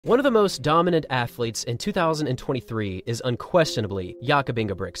One of the most dominant athletes in 2023 is unquestionably Jakob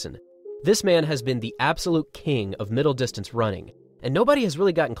Ingebrigtsen. This man has been the absolute king of middle distance running, and nobody has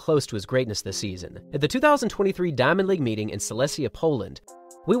really gotten close to his greatness this season. At the 2023 Diamond League meeting in Silesia, Poland,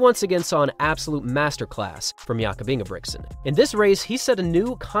 we once again saw an absolute masterclass from Jakob Ingebrigtsen. In this race, he set a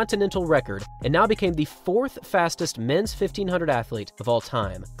new continental record and now became the fourth fastest men's 1500 athlete of all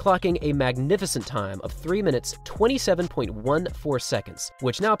time, clocking a magnificent time of 3 minutes 27.14 seconds,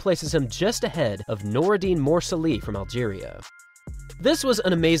 which now places him just ahead of Noureddin Morsali from Algeria. This was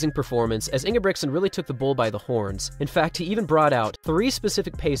an amazing performance as Ingebrigtsen really took the bull by the horns. In fact, he even brought out 3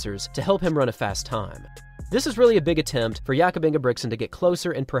 specific pacers to help him run a fast time. This is really a big attempt for Jakob Ingebrigtsen to get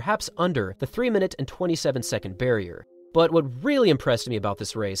closer and perhaps under the 3 minute and 27 second barrier. But what really impressed me about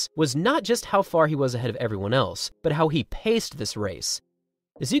this race was not just how far he was ahead of everyone else, but how he paced this race.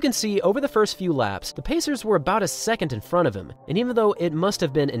 As you can see, over the first few laps, the pacers were about a second in front of him, and even though it must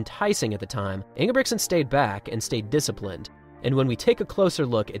have been enticing at the time, Ingebrigtsen stayed back and stayed disciplined. And when we take a closer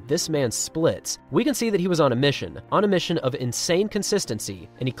look at this man's splits, we can see that he was on a mission of insane consistency,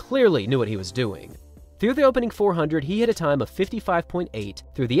 and he clearly knew what he was doing. Through the opening 400, he hit a time of 55.8.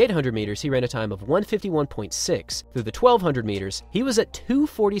 Through the 800 meters, he ran a time of 151.6. Through the 1200 meters, he was at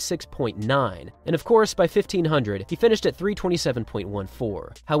 246.9. And of course, by 1500, he finished at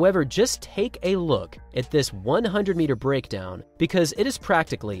 327.14. However, just take a look at this 100-meter breakdown, because it is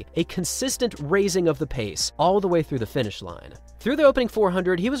practically a consistent raising of the pace all the way through the finish line. Through the opening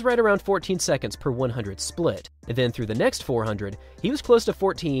 400, he was right around 14 seconds per 100 split. And then through the next 400, he was close to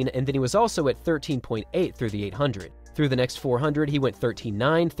 14, and then he was also at 13.8 through the 800. Through the next 400, he went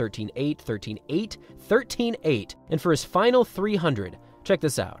 13.9, 13.8, 13.8, 13.8. And for his final 300, check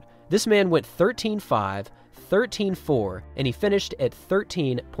this out. This man went 13.5, 13.4, and he finished at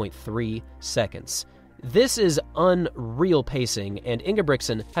 13.3 seconds. This is unreal pacing, and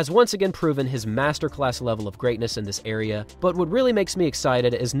Ingebrigtsen has once again proven his masterclass level of greatness in this area, but what really makes me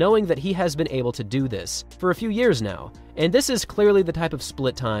excited is knowing that he has been able to do this for a few years now. And this is clearly the type of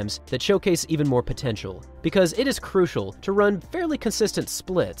split times that showcase even more potential, because it is crucial to run fairly consistent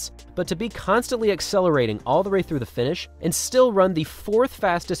splits, but to be constantly accelerating all the way through the finish and still run the 4th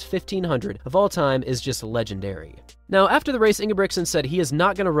fastest 1500 of all time is just legendary. Now, after the race, Ingebrigtsen said he is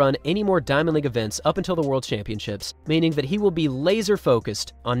not going to run any more Diamond League events up until the World Championships, meaning that he will be laser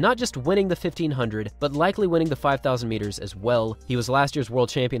focused on not just winning the 1500, but likely winning the 5000 meters as well. He was last year's world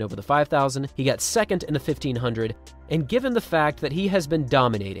champion over the 5000, he got second in the 1500, and given the fact that he has been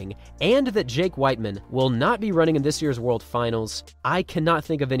dominating, and that Jake Whiteman will not be running in this year's World Finals, I cannot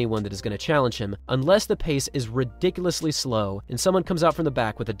think of anyone that is going to challenge him unless the pace is ridiculously slow and someone comes out from the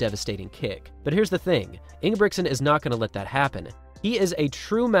back with a devastating kick. But here's the thing, Ingebrigtsen is not going to let that happen. He is a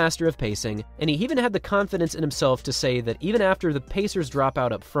true master of pacing, and he even had the confidence in himself to say that even after the pacers drop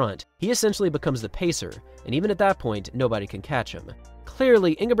out up front, he essentially becomes the pacer, and even at that point, nobody can catch him.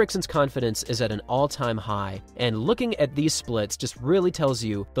 Clearly, Ingebrigtsen's confidence is at an all-time high, and looking at these splits just really tells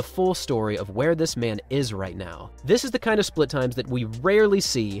you the full story of where this man is right now. This is the kind of split times that we rarely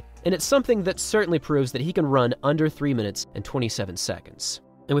see, and it's something that certainly proves that he can run under 3 minutes and 27 seconds.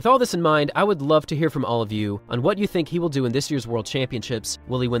 And with all this in mind, I would love to hear from all of you on what you think he will do in this year's World Championships.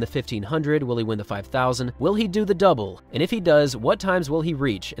 Will he win the 1500? Will he win the 5000? Will he do the double? And if he does, what times will he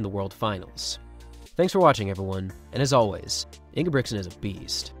reach in the World Finals? Thanks for watching, everyone, and as always, Ingebrigtsen is a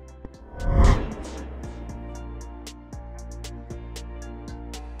beast.